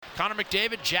Connor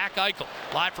McDavid, Jack Eichel,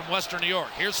 live from Western New York.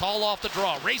 Here's Hall off the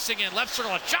draw, racing in, left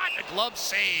circle, a shot, and a glove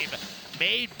save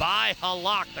made by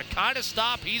Halak, the kind of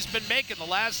stop he's been making the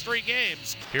last 3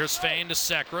 games. Here's Fane to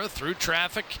Sekera, through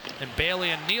traffic, and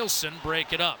Bailey and Nielsen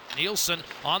break it up. Nielsen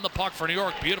on the puck for New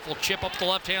York, beautiful chip up the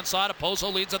left-hand side.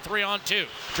 Opozo leads a 3-on-2.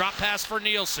 Drop pass for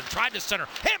Nielsen, tried to center,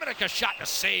 Hamonic a shot, and a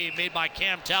save made by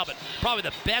Cam Talbot. Probably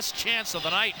the best chance of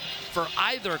the night for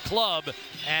either club,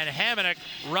 and Hamonic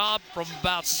robbed from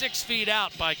about 6 feet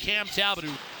out by Cam Talbot,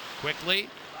 who quickly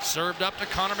served up to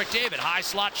Connor McDavid. High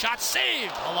slot shot,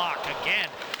 saved. Halak again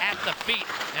at the feet,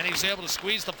 and he's able to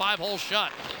squeeze the 5-hole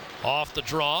shut. Off the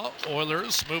draw,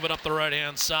 Oilers moving up the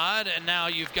right-hand side, and now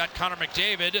you've got Connor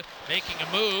McDavid making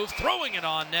a move, throwing it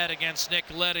on net against Nick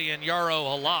Leddy and Jaro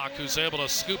Halak, who's able to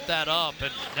scoop that up,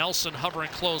 and Nelson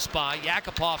hovering close by.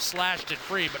 Yakupov slashed it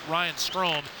free, but Ryan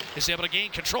Strome is able to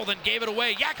gain control, then gave it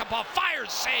away. Yakupov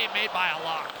fires, save made by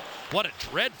Halak. What a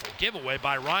dreadful giveaway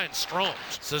by Ryan Strome.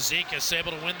 Cizikas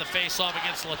able to win the face-off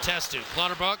against Letestu.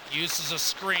 Clutterbuck uses a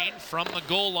screen from the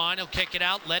goal line. He'll kick it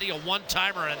out. Leddy a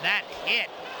one-timer, and that hit.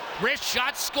 Wrist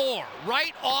shot, score.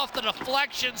 Right off the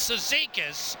deflection,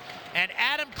 Cizikas. And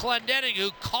Adam Clendening,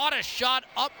 who caught a shot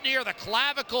up near the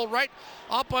clavicle, right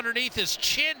up underneath his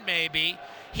chin maybe.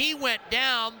 He went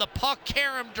down, the puck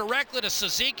carried him directly to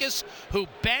Cizikas, who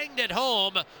banged it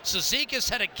home. Cizikas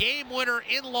had a game winner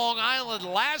in Long Island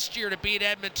last year to beat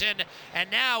Edmonton, and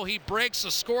now he breaks a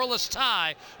scoreless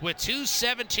tie with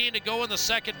 2:17 to go in the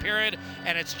second period,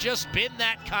 and it's just been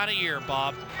that kind of year,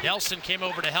 Bob. Nelson came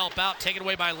over to help out, taken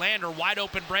away by Lander, wide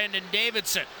open Brandon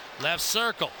Davidson. Left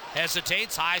circle,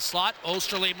 hesitates, high slot,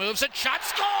 Osterley moves it, shot,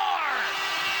 score!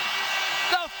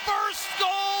 The first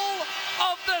goal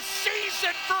of the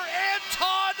season for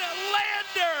Anton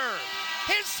Lander.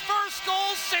 His first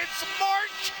goal since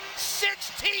March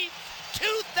 16th,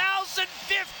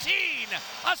 2015.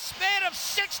 A span of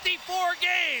 64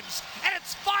 games, and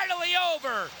it's finally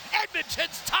over.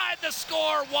 Edmonton's tied the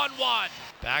score 1-1.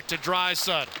 Back to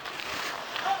Draisaitl.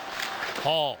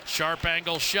 Hall, sharp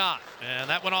angle shot, and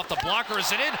that went off the blocker.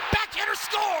 Is it in? Backhander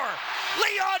score!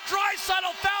 Leon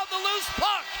Draisaitl found the loose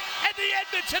puck, and the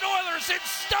Edmonton Oilers, in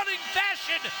stunning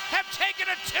fashion, have taken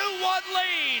a 2-1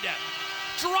 lead.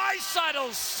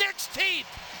 Draisaitl's 16th,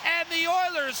 and the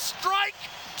Oilers strike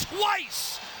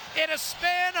twice in a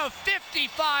span of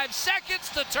 55 seconds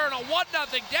to turn a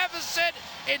 1-0 deficit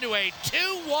into a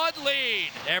 2-1 lead.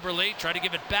 Eberle tried to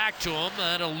give it back to him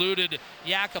and eluded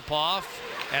Yakupov.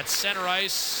 At center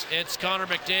ice, it's Connor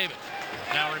McDavid.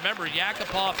 Now remember,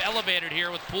 Yakupov elevated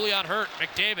here with Pouliot hurt.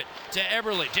 McDavid to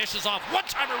Eberle, dishes off,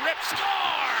 one-timer rip,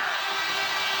 score!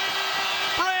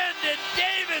 Brandon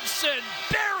Davidson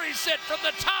buries it from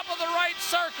the top of the right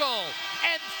circle,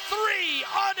 and 3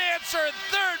 unanswered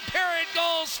third period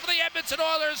goals for the Edmonton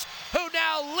Oilers, who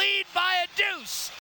now lead